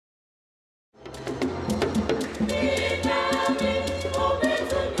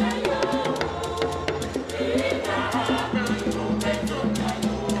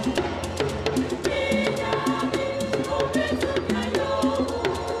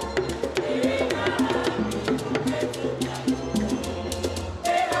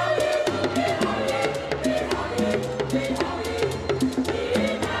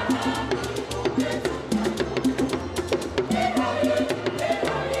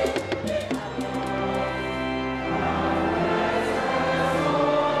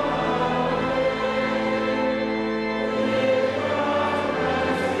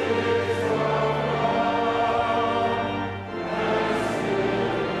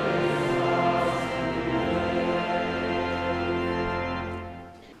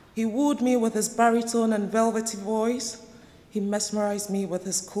He wooed me with his baritone and velvety voice. He mesmerized me with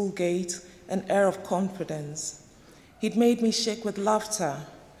his cool gait and air of confidence. He'd made me shake with laughter,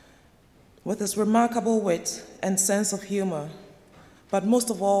 with his remarkable wit and sense of humor. But most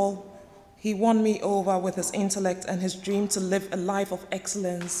of all, he won me over with his intellect and his dream to live a life of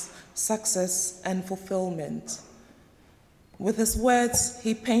excellence, success, and fulfillment. With his words,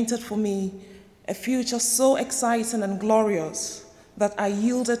 he painted for me a future so exciting and glorious that I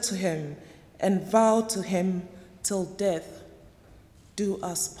yielded to him and vowed to him till death do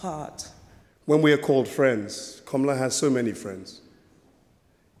us part. When we are called friends, Komla has so many friends,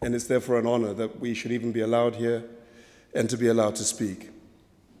 and it's therefore an honor that we should even be allowed here and to be allowed to speak.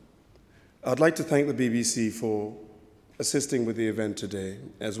 I'd like to thank the BBC for assisting with the event today,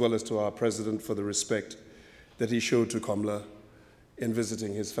 as well as to our president for the respect that he showed to Komla in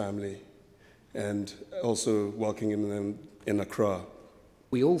visiting his family and also welcoming them in Accra.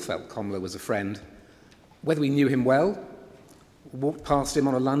 We all felt Komla was a friend, whether we knew him well, walked past him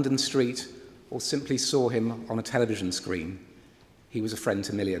on a London street, or simply saw him on a television screen. He was a friend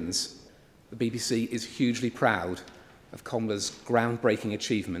to millions. The BBC is hugely proud of Komla's groundbreaking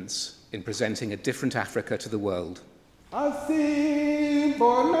achievements in presenting a different Africa to the world.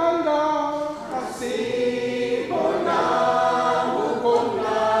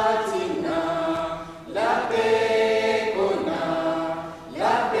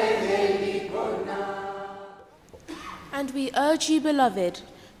 And we urge you, beloved,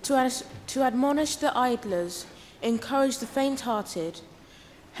 to admonish the idlers, encourage the faint-hearted,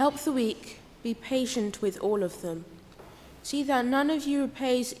 help the weak, be patient with all of them. See that none of you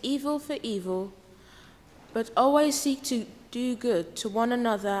repays evil for evil, but always seek to do good to one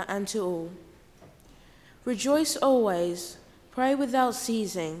another and to all. Rejoice always, pray without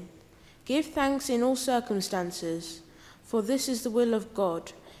ceasing, give thanks in all circumstances, for this is the will of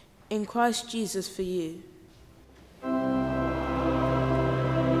God in Christ Jesus for you.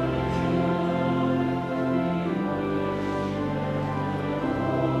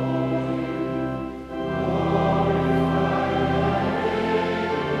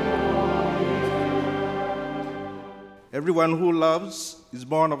 Everyone who loves is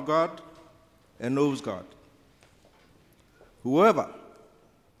born of God and knows God. Whoever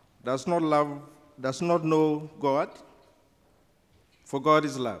does not love does not know God, for God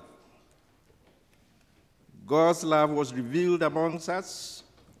is love. God's love was revealed amongst us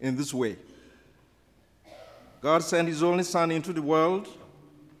in this way. God sent his only Son into the world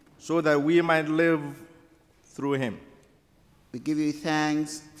so that we might live through him. We give you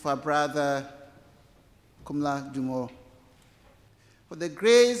thanks for Brother Komla Dumor, for the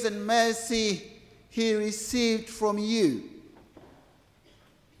grace and mercy he received from you,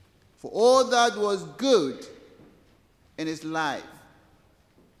 for all that was good in his life,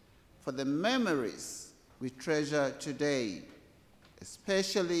 for the memories we treasure today,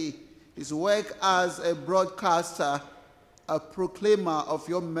 especially his work as a broadcaster, a proclaimer of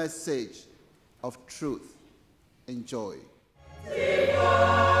your message of truth and joy.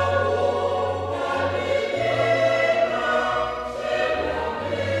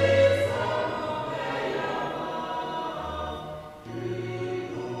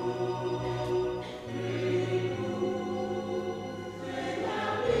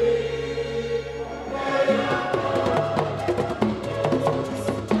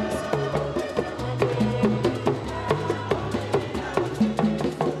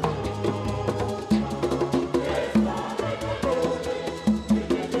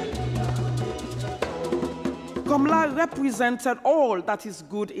 Komla represented all that is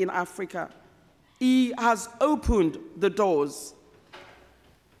good in Africa. He has opened the doors.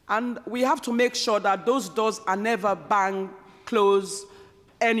 And we have to make sure that those doors are never banged closed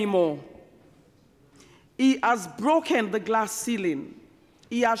anymore. He has broken the glass ceiling.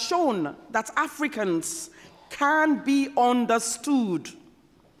 He has shown that Africans can be understood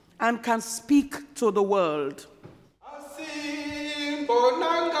and can speak to the world.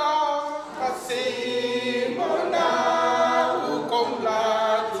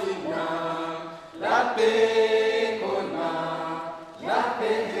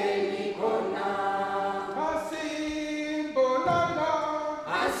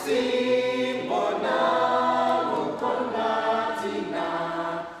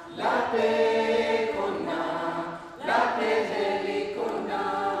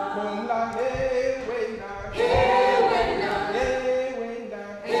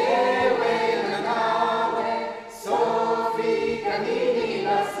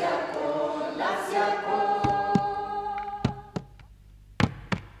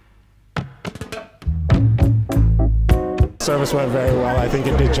 Service went very well. I think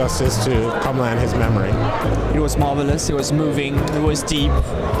it did justice to Komla and his memory. It was marvelous, it was moving, it was deep,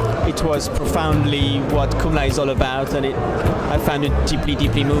 it was profoundly what Komla is all about, and I found it deeply,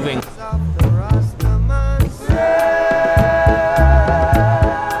 deeply moving.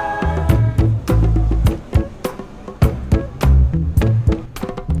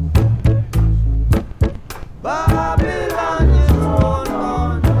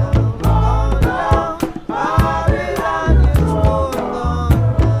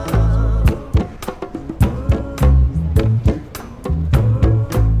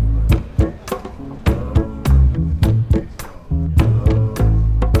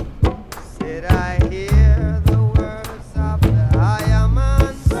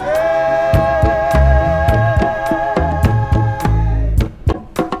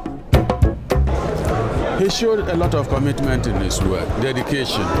 He showed a lot of commitment in his work,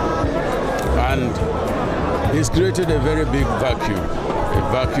 dedication, and he's created a very big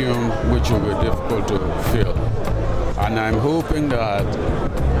vacuum which will be difficult to fill. And I'm hoping that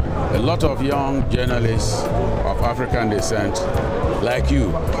a lot of young journalists of African descent, like you,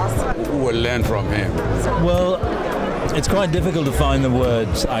 will learn from him. Well, it's quite difficult to find the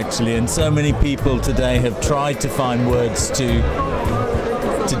words, actually, and so many people today have tried to find words to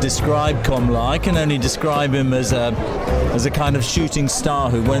describe Komla. I can only describe him as a kind of shooting star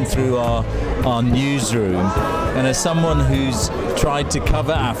who went through our newsroom, and as someone who's tried to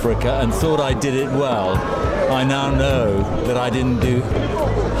cover Africa and thought I did it well, I now know that I didn't do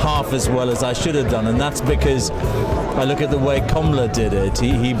half as well as I should have done, and that's because I look at the way Komla did it.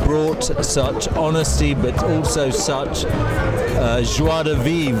 He brought such honesty, but also such joie de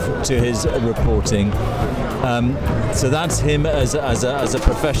vivre to his reporting. So that's him as a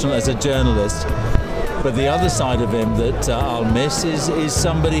professional, as a journalist. But the other side of him that I'll miss is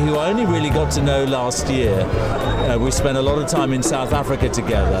somebody who I only really got to know last year. We spent a lot of time in South Africa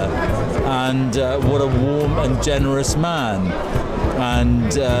together, and what a warm and generous man.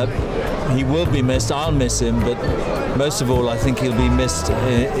 And he will be missed. I'll miss him, but most of all, I think he'll be missed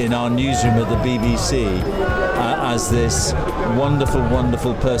in our newsroom at the BBC as this wonderful,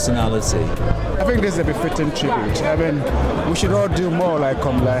 wonderful personality. I think this is a befitting tribute. I mean, we should all do more like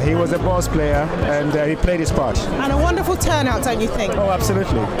Komla. He was a boss player, and he played his part. And a wonderful turnout, don't you think? Oh,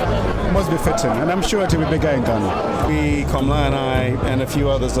 absolutely. Most befitting, and I'm sure it will be bigger in Ghana. We, Komla and I, and a few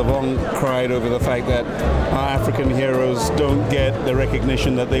others have long cried over the fact that our African heroes don't get the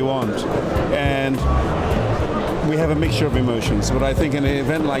recognition that they want. And we have a mixture of emotions, but I think in an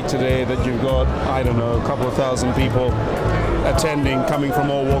event like today that you've got, I don't know, a couple of thousand people attending, coming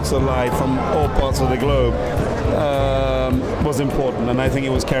from all walks of life, from all parts of the globe, was important, and I think it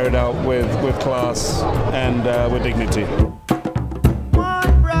was carried out with class and with dignity.